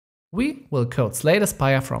We will code Slay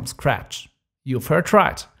Spire from scratch. You've heard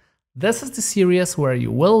right. This is the series where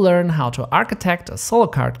you will learn how to architect a solo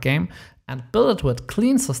card game and build it with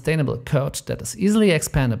clean, sustainable code that is easily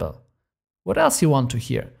expandable. What else you want to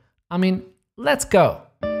hear? I mean, let's go!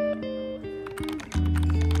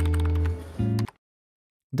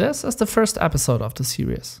 This is the first episode of the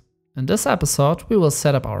series. In this episode, we will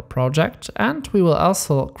set up our project and we will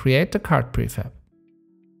also create the card prefab.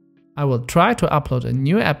 I will try to upload a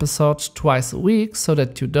new episode twice a week so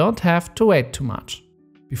that you don't have to wait too much.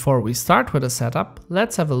 Before we start with the setup,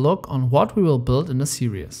 let's have a look on what we will build in the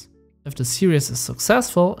series. If the series is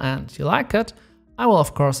successful and you like it, I will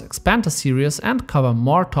of course expand the series and cover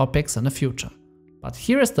more topics in the future. But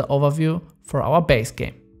here is the overview for our base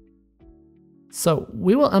game. So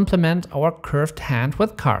we will implement our curved hand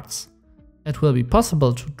with cards. It will be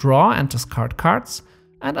possible to draw and discard cards,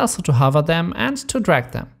 and also to hover them and to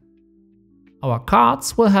drag them. Our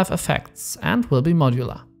cards will have effects and will be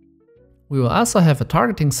modular. We will also have a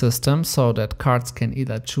targeting system so that cards can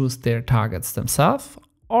either choose their targets themselves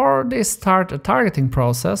or they start a targeting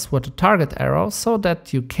process with a target arrow so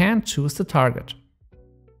that you can choose the target.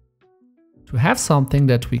 To have something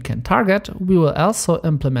that we can target, we will also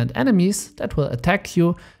implement enemies that will attack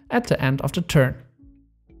you at the end of the turn.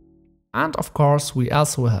 And of course, we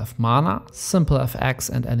also will have mana, simple FX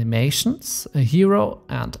and animations, a hero,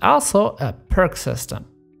 and also a perk system.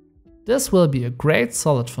 This will be a great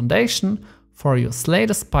solid foundation for your Slay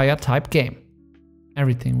the Spire type game.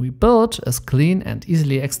 Everything we build is clean and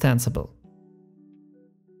easily extensible.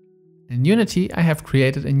 In Unity, I have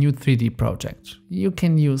created a new 3D project. You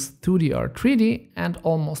can use 2D or 3D, and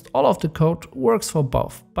almost all of the code works for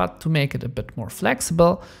both, but to make it a bit more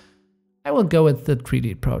flexible, I will go with the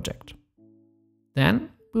 3D project. Then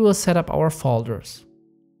we will set up our folders.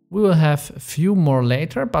 We will have a few more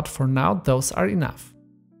later, but for now those are enough.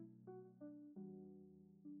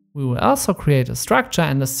 We will also create a structure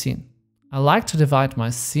and a scene. I like to divide my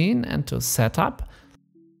scene into setup,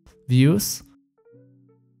 views,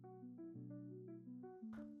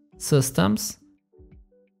 systems,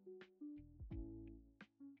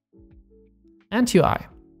 and UI.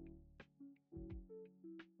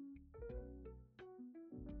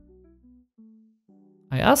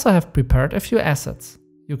 I also have prepared a few assets.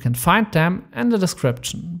 You can find them in the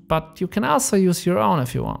description, but you can also use your own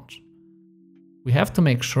if you want. We have to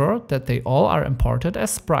make sure that they all are imported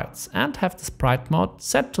as sprites and have the sprite mode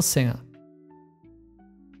set to single.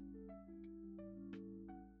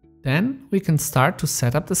 Then we can start to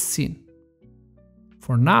set up the scene.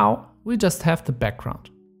 For now, we just have the background.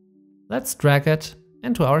 Let's drag it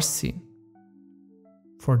into our scene.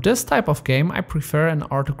 For this type of game, I prefer an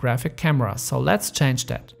orthographic camera, so let's change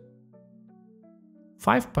that.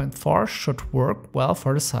 5.4 should work well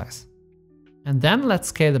for the size. And then let's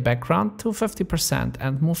scale the background to 50%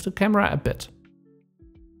 and move the camera a bit.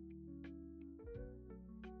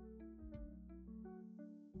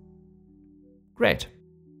 Great.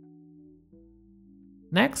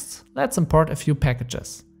 Next, let's import a few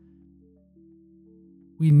packages.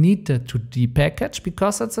 We need the 2D package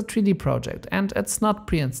because it's a 3D project and it's not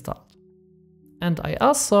pre-installed. And I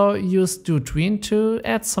also used DoTween to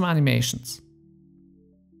add some animations.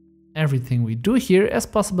 Everything we do here is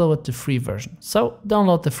possible with the free version, so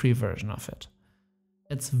download the free version of it.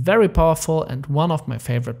 It's very powerful and one of my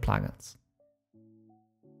favorite plugins.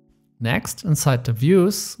 Next, inside the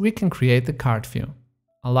views, we can create the card view.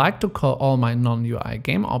 I like to call all my non-UI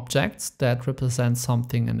game objects that represent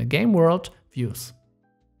something in the game world views.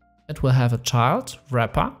 It will have a child,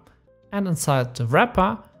 wrapper, and inside the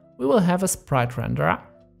wrapper we will have a sprite renderer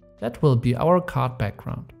that will be our card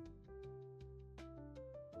background.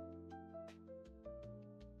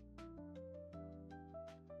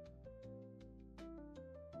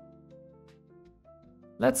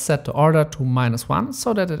 Let's set the order to -1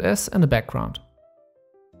 so that it is in the background.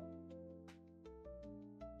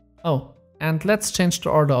 Oh, and let's change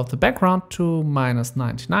the order of the background to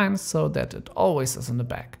 -99 so that it always is in the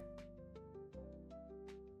back.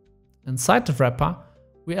 Inside the wrapper,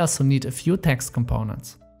 we also need a few text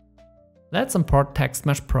components. Let's import Text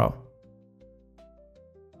Mesh Pro.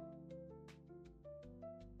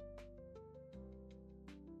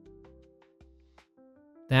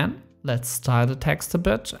 Then let's style the text a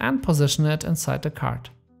bit and position it inside the card.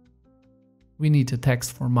 We need the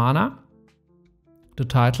text for mana, the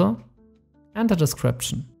title, and the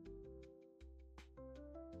description.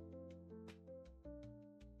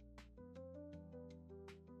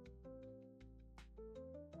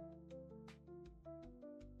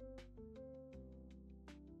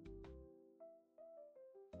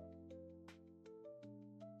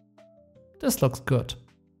 This looks good.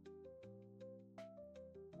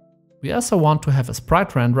 We also want to have a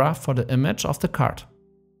sprite renderer for the image of the card.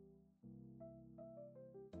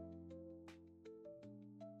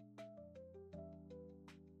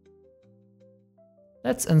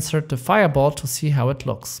 Let's insert the fireball to see how it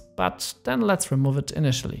looks, but then let's remove it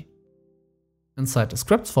initially. Inside the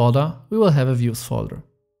scripts folder, we will have a views folder.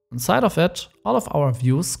 Inside of it, all of our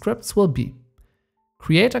views scripts will be: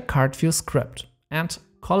 create a card view script and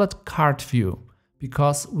call it card view,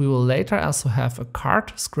 because we will later also have a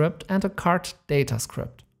card script and a card data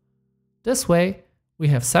script. This way, we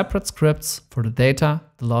have separate scripts for the data,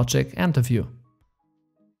 the logic and the view.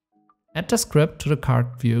 Add the script to the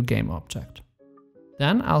card view game object.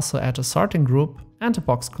 Then also add a sorting group and a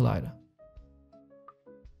box collider.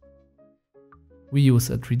 We use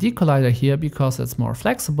a 3D collider here because it's more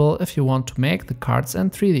flexible if you want to make the cards in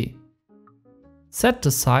 3D. Set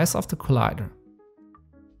the size of the collider.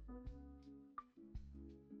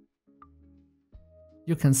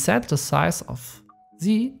 You can set the size of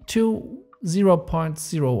Z to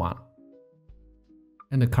 0.01.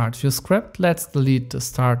 In the card view script, let's delete the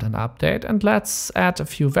start and update, and let's add a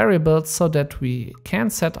few variables so that we can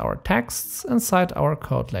set our texts inside our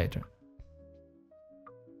code later.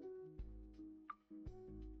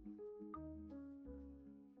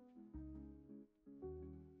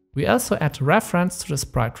 We also add a reference to the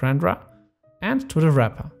sprite renderer and to the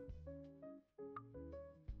wrapper.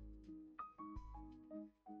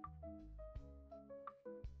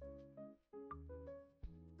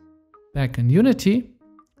 Back in Unity,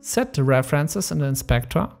 set the references in the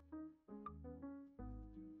inspector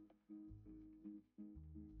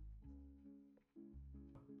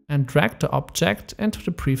and drag the object into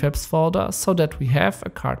the prefabs folder so that we have a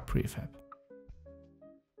card prefab.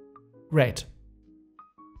 Great!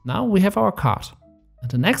 Now we have our card. In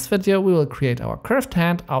the next video we will create our curved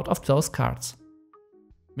hand out of those cards.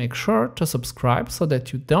 Make sure to subscribe so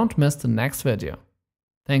that you don't miss the next video.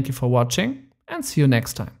 Thank you for watching and see you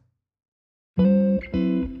next time.